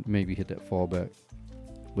 and then maybe hit that fallback.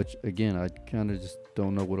 Which, again, I kind of just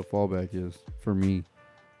don't know what a fallback is for me.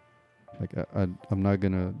 Like, I'm not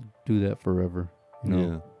going to do that forever. You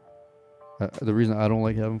know? The reason I don't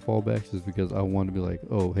like having fallbacks is because I want to be like,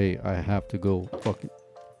 oh, hey, I have to go fucking...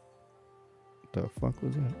 The fuck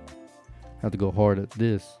was that? I have to go hard at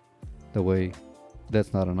this. That way,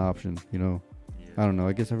 that's not an option, you know? I don't know.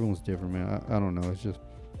 I guess everyone's different, man. I don't know. It's just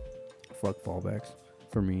fuck fallbacks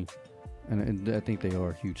for me. And I think they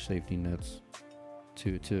are huge safety nets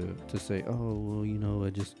to say, oh, well, you know,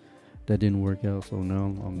 that didn't work out, so now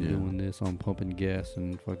I'm doing this. I'm pumping gas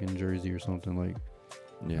in fucking Jersey or something. Like,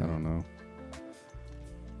 Yeah. I don't know.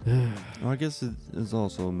 Well, I guess it's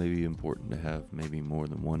also maybe important to have maybe more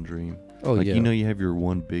than one dream. Oh, like, yeah. you know, you have your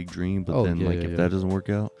one big dream, but Oh, then, yeah, like, yeah, if yeah. that doesn't work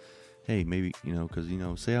out, hey, maybe, you know, because, you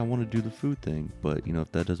know, say I want to do the food thing, but, you know,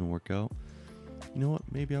 if that doesn't work out, you know what?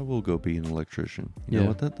 Maybe I will go be an electrician. You know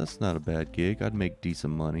what? That's not a bad gig. I'd make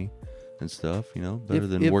decent money and stuff. You know, better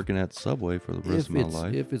than working at Subway for the rest of my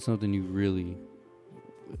life. If it's something you really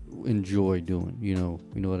enjoy doing, you know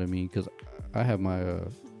what I mean? Because I have my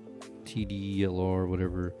TDELR,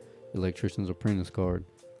 whatever, electrician's apprentice card.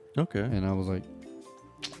 Okay. And I was like,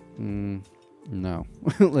 no,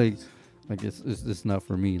 like it's not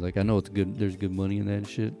for me. Like I know it's good. There's good money in that and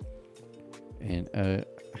shit. And I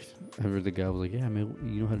heard the guy was like, yeah, man,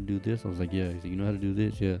 you know how to do this? I was like, yeah. He's like, you know how to do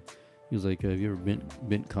this? Yeah. He was like, have you ever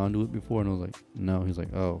bent conduit before? And I was like, no. He's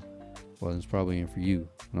like, oh, well, it's probably ain't for you.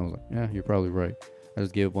 And I was like, yeah, you're probably right. I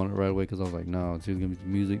just gave up on it right away because I was like, no, it's either going to be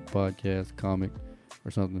music, podcast, comic,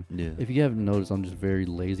 or something. Yeah. If you haven't noticed, I'm just very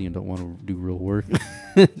lazy and don't want to do real work.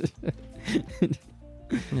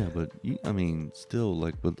 Yeah, but I mean, still,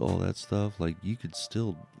 like with all that stuff, like you could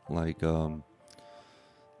still like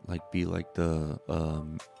be like the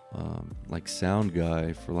like sound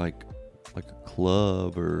guy for like a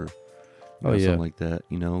club or something like that.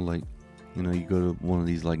 You know, like you go to one of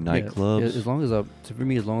these like nightclubs. Yeah, as long as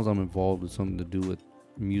as long as I'm involved with something to do with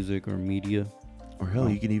music or media. Or hell,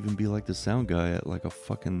 you can even be like the sound guy at like a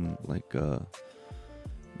fucking like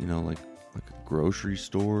like a grocery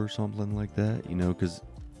store or something like that,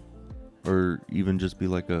 or even just be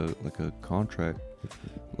like a contract,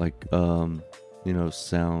 like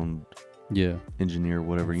sound engineer,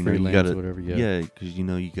 whatever. You gotta whatever, because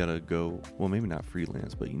you gotta go. Well, maybe not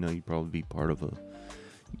freelance, but you'd probably be part of a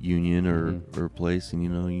union or place, and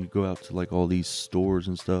you go out to like all these stores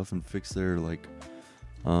and stuff and fix their like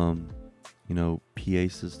PA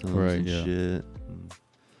systems and shit and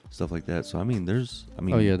stuff like that. So there's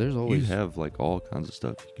always, you have like all kinds of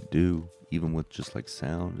stuff you could do, even with just like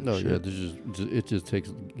sound and shit. It just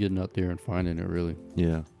takes getting out there and finding it, really.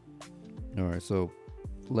 Yeah. All right, so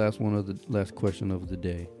last question of the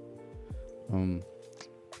day.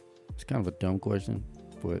 It's kind of a dumb question,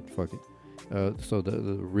 but fuck it. So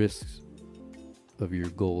the risks of your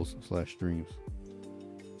goals / dreams.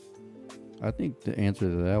 I think the answer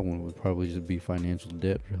to that one would probably just be financial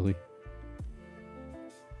debt, really.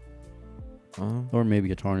 Or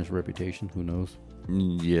maybe a tarnished reputation. Who knows?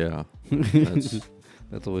 Yeah,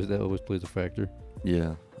 that always plays a factor.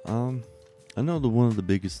 Yeah. I know one of the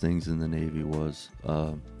biggest things in the Navy was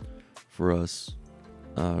for us.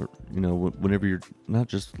 Whenever you're not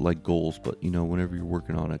just like goals, but whenever you're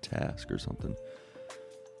working on a task or something.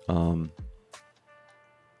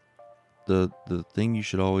 The thing you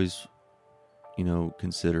should always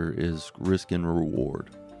consider is risk and reward.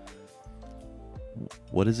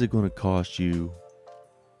 What is it going to cost you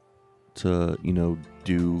to,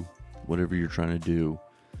 do whatever you're trying to do,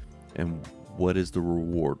 and what is the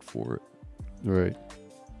reward for it? Right.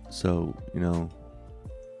 So,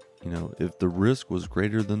 if the risk was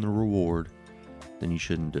greater than the reward, then you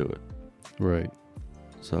shouldn't do it. Right.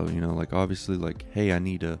 So, like obviously like, hey, I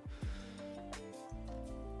need to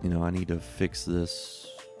fix this,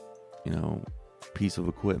 piece of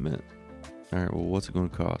equipment. All right, well, what's it going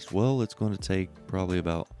to cost? Well, it's going to take probably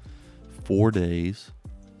about 4 days,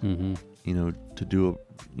 to do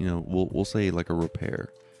we'll say like a repair,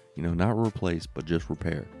 not replace, but just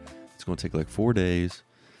repair. It's going to take like 4 days,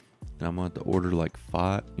 and I'm going to have to order like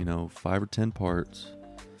 5 or 10 parts.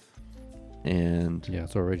 And yeah,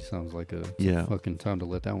 it already sounds like a fucking time to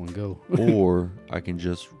let that one go. Or I can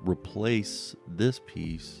just replace this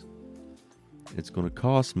piece. It's going to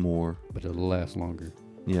cost more, but it'll last longer.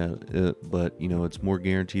 Yeah, but it's more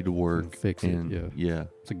guaranteed to work. Fix it. Yeah,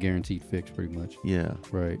 it's a guaranteed fix, pretty much. Yeah,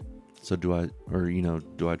 right. So do I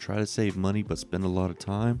try to save money but spend a lot of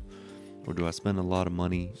time, or do I spend a lot of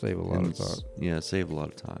money, save a lot of time? Yeah, save a lot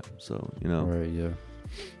of time. So Right. Yeah.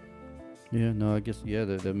 Yeah. No, I guess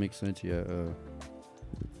that makes sense. Yeah.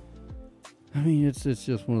 It's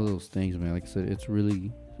just one of those things, man. Like I said, it's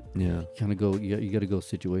really kind of go. You got to go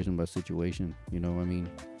situation by situation.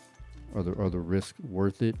 Are the risks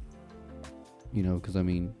worth it? Because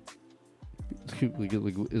like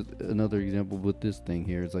another example with this thing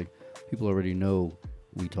here is like people already know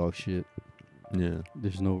we talk shit. Yeah.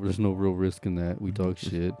 There's no real risk in that. We talk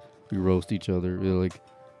shit. We roast each other. Like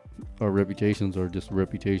our reputations are just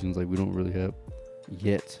reputations. Like we don't really have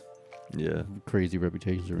yet. Yeah. Crazy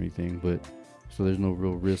reputations or anything, but so there's no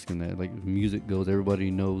real risk in that. Like music goes,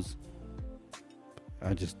 everybody knows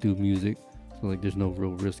I just do music. So like there's no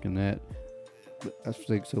real risk in that. But I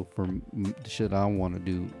think so for the shit I want to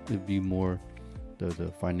do, it'd be more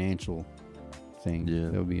the financial thing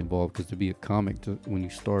that would be involved. Because to be a comic, when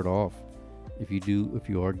you start off, if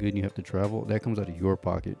you are good and you have to travel, that comes out of your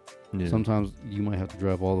pocket. Sometimes you might have to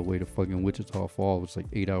drive all the way to fucking Wichita Falls, which is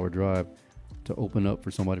like 8-hour drive, to open up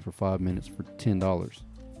for somebody for 5 minutes for $10.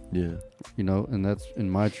 Yeah. You know, and that's in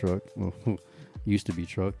my truck. Well, used to be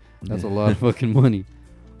truck. That's a Yeah. lot of fucking money.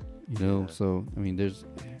 You know, Yeah. so I mean,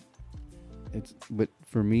 but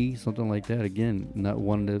for me, something like that, again, not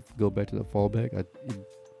wanting to go back to the fallback, it'd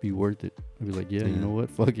be worth it. I'd be like, yeah, you Yeah. know what,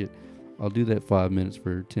 fuck it, I'll do that 5 minutes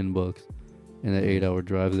for $10, and that 8-hour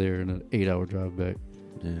drive there and an 8-hour drive back.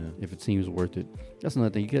 Yeah. If it seems worth it, that's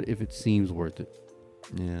another thing. You got if it seems worth it.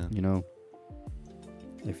 Yeah. You know,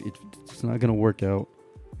 if it's not gonna work out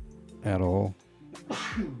at all,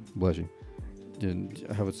 bless you, then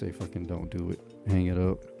I would say fucking don't do it. Hang it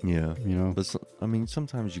up. Yeah. You know. But I mean,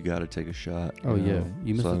 sometimes you got to take a shot. Oh you yeah, know?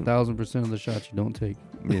 you miss So, 1,000% of the shots you don't take.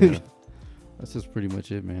 Yeah. That's just pretty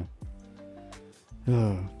much it, man.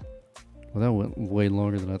 Well, that went way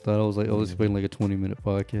longer than I thought. I was like, oh, this is Yeah. like a 20-minute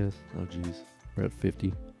podcast. Oh jeez. We're at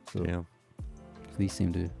 50. So Damn. these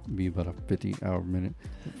seem to be about a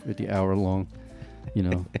 50-hour long. You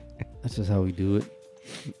know, that's just how we do it.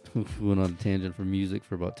 We went on a tangent for music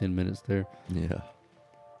for about 10 minutes there. Yeah.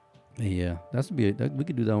 Yeah, that's be it. We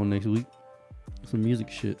could do that one next week. Some music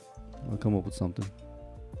shit. I'll come up with something.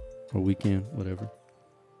 Or weekend, whatever.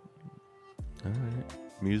 All right.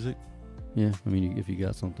 Music. Yeah, I mean, if you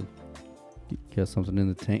got something. You got something in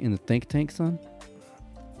the think tank, son?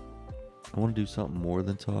 I want to do something more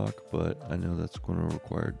than talk, but I know that's going to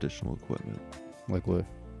require additional equipment. Like what?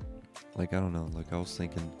 Like, I don't know. Like, I was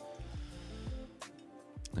thinking,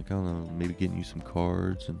 like, I don't know, maybe getting you some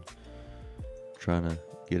cards and trying to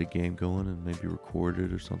get a game going and maybe record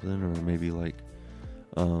it or something. Or maybe, like,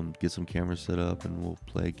 get some cameras set up and we'll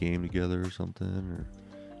play a game together or something. Or,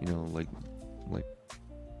 you know, like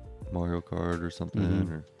Mario Kart or something.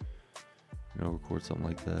 Mhm. Or, you know, record something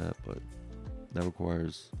like that. But that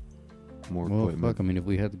requires more Well, equipment. fuck, I mean, if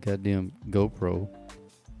we had the goddamn GoPro,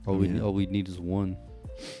 all Yeah. we need is one.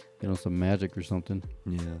 You know, some magic or something.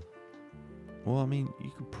 Yeah. Well, I mean,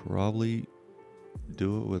 you could probably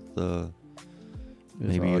do it with Just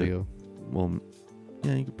maybe audio. well,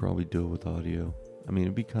 yeah, you could probably do it with audio. I mean,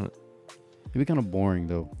 it'd be kind of It'd be kind of boring,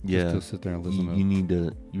 though. Yeah. Just to sit there and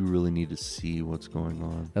listen you really need to see what's going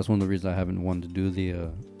on. That's one of the reasons I haven't wanted to do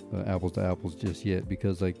the apples to apples just yet,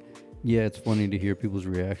 because like, yeah, it's funny to hear people's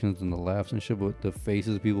reactions and the laughs and shit, but the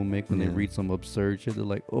faces people make when they Yeah. read some absurd shit, they're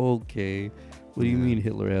like, okay, what do you Yeah. mean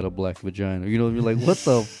Hitler had a black vagina? You know what I mean? Like, what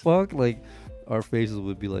the fuck? Like, our faces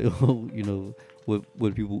would be like, oh, you know, what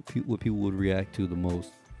people would react to the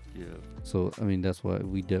most. Yeah. So I mean, that's why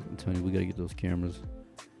we definitely, Tony, we gotta get those cameras.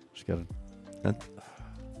 Just gotta.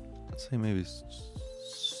 I'd say maybe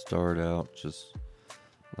start out just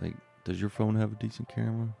like, does your phone have a decent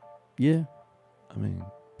camera? Yeah. I mean,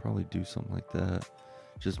 probably do something like that.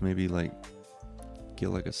 Just maybe like get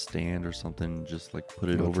like a stand or something, just like put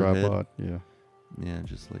it A overhead. tripod. Yeah. Yeah,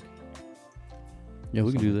 just like Yeah,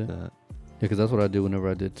 we can do something that. like Yeah, because that's what I did whenever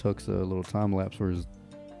I did Tuck's little time lapse for his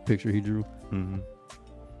picture he drew. Mm-hmm.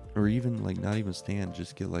 Or even like not even stand,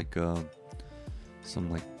 just get like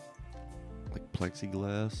some like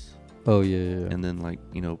plexiglass, Oh yeah. and then like,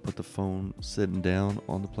 you know, put the phone sitting down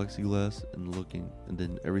on the plexiglass and looking, and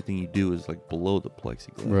then everything you do is like below the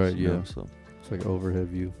plexiglass. Right, you know, yeah. So It's like overhead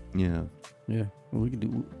view. yeah, Yeah. Well,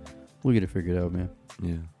 we'll get it figured out, man.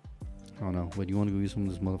 yeah, I don't know. But you want to go use some of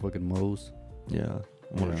this motherfucking Moe's? yeah.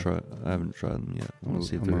 I want to Yeah. try. I haven't tried them yet. I want to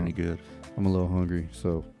see if I'm they're a- any good. I'm a little hungry,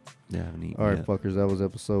 so. Yeah, I haven't eaten All right, yet. fuckers. That was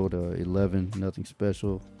episode 11. Nothing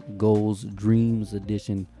special. Goals, dreams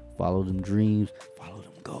edition. Follow them dreams. Follow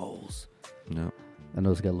them goals. No. I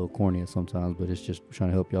know it's got a little corny at sometimes, but it's just trying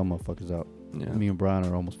to help y'all motherfuckers out. Yeah. Me and Brian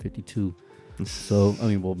are almost 52. So, I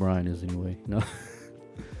mean, well, Brian is anyway. No.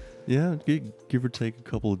 Yeah, give or take a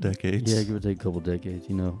couple of decades. Yeah, give or take a couple decades.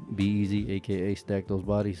 You know, be easy, aka stack those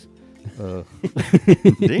bodies.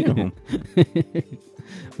 Damn.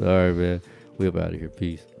 All right, man. We up out of here.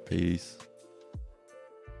 Peace. Peace.